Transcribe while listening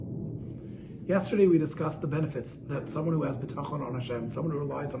Yesterday we discussed the benefits that someone who has Bitachon on Hashem, someone who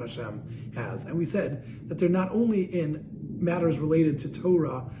relies on Hashem has. And we said that they're not only in matters related to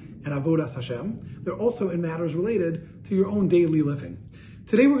Torah and Avodas Hashem, they're also in matters related to your own daily living.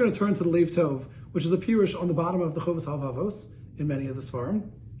 Today we're going to turn to the Lev Tov, which is a pirush on the bottom of the Chovos HaLevavos in many of the Sfarim.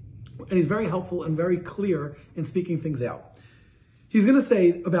 And he's very helpful and very clear in speaking things out. He's going to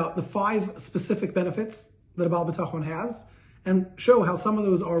say about the 5 specific benefits that a Baal Bitachon has, and show how some of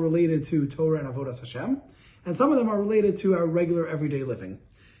those are related to Torah and Avodas Hashem, and some of them are related to our regular everyday living.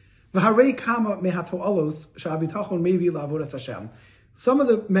 Some of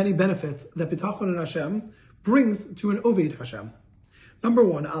the many benefits that Bitachon and Hashem brings to an Oved Hashem. Number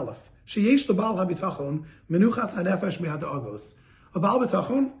 1, Aleph. Sheyesh l'Baal HaBitachon menuchas hanefesh mehada'agos. A Baal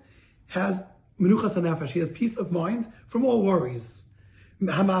Bitachon has menuchas hanefesh. He has peace of mind from all worries.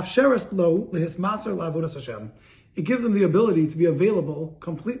 Hamafsheres lo lehismaser la'avodas Hashem. It gives him the ability to be available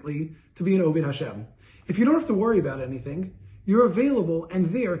completely to be an Oved Hashem. If you don't have to worry about anything, you're available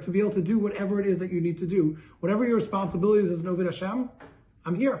and there to be able to do whatever it is that you need to do. Whatever your responsibilities as an Oved Hashem,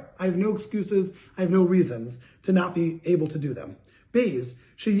 I'm here. I have no excuses. I have no reasons to not be able to do them. Beis,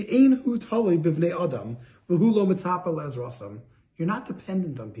 she'ein hu talei bivnei adam, v'hu lo mitzapa le'ezrasam. You're not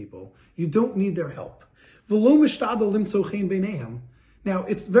dependent on people. You don't need their help. V'lo mishtadel limtso chen beinehem. Now,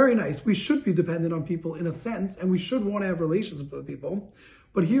 it's very nice. We should be dependent on people in a sense, and we should want to have relationships with people.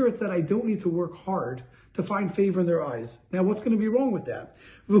 But here it's that I don't need to work hard to find favor in their eyes. Now, what's going to be wrong with that?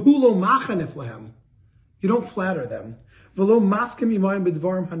 V'hu lo machanif lehem. You don't flatter them. V'lo maskim imayim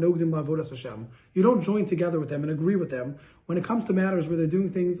b'dvarim hanogdim la'avodas Hashem. You don't join together with them and agree with them when it comes to matters where they're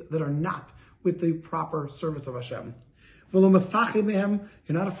doing things that are not with the proper service of Hashem. V'lo mefachim mehem.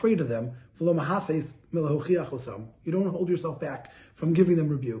 You're not afraid of them. V'lo mahases milahochiach osam. You don't hold yourself back from giving them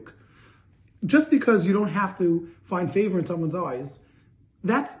rebuke. Just because you don't have to find favor in someone's eyes,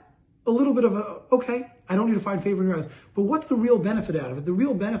 that's a little bit of a, okay, I don't need to find favor in your eyes. But what's the real benefit out of it? The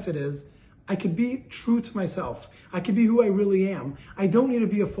real benefit is I could be true to myself. I could be who I really am. I don't need to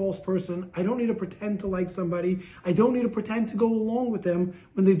be a false person. I don't need to pretend to like somebody. I don't need to pretend to go along with them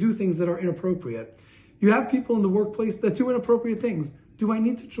when they do things that are inappropriate. You have people in the workplace that do inappropriate things. Do I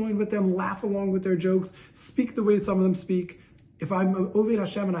need to join with them, laugh along with their jokes, speak the way some of them speak? If I'm Oved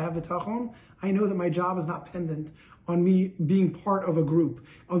Hashem and I have Bitachon, I know that my job is not pendant on me being part of a group,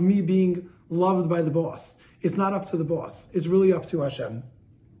 of me being loved by the boss. It's not up to the boss. It's really up to Hashem.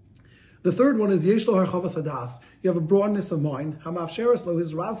 The third one is Yesh lo harchavas hadas. You have a broadness of mind. Hamafsheres lo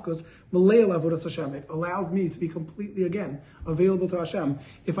his razkos malei la'avodas Hashem. It allows me to be completely, again, available to Hashem.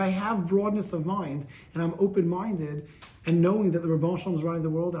 If I have broadness of mind and I'm open-minded and knowing that the Rebbe Shalom is running the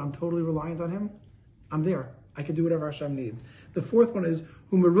world and I'm totally reliant on him, I'm there. I can do whatever Hashem needs. The fourth one is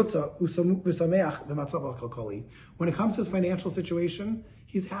Humerutza v'sameach b'matzav al-kalkali. When it comes to his financial situation,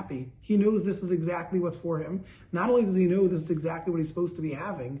 he's happy. He knows this is exactly what's for him. Not only does he know this is exactly what he's supposed to be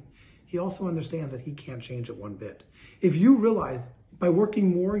having, he also understands that he can't change it one bit. If you realize by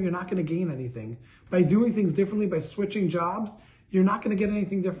working more, you're not going to gain anything. By doing things differently, by switching jobs, you're not going to get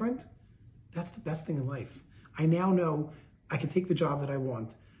anything different. That's the best thing in life. I now know I can take the job that I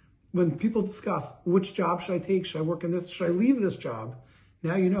want. When people discuss which job should I take, should I work in this, should I leave this job?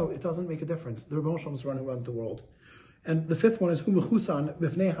 Now you know it doesn't make a difference. The Rebbe Shalom is the one who runs the world. And the fifth one is Hu mechusan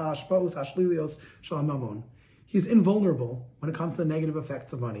b'fnei ha'ashpaos ha'shlilios shel hamamon. He's invulnerable when it comes to the negative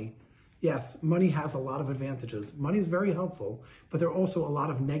effects of money. Yes, money has a lot of advantages. Money is very helpful, but there are also a lot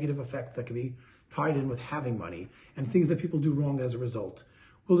of negative effects that can be tied in with having money and things that people do wrong as a result.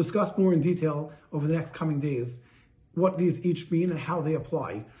 We'll discuss more in detail over the next coming days what these each mean and how they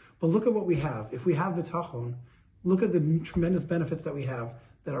apply. But look at what we have. If we have Bitachon, look at the tremendous benefits that we have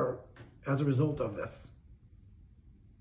that are as a result of this.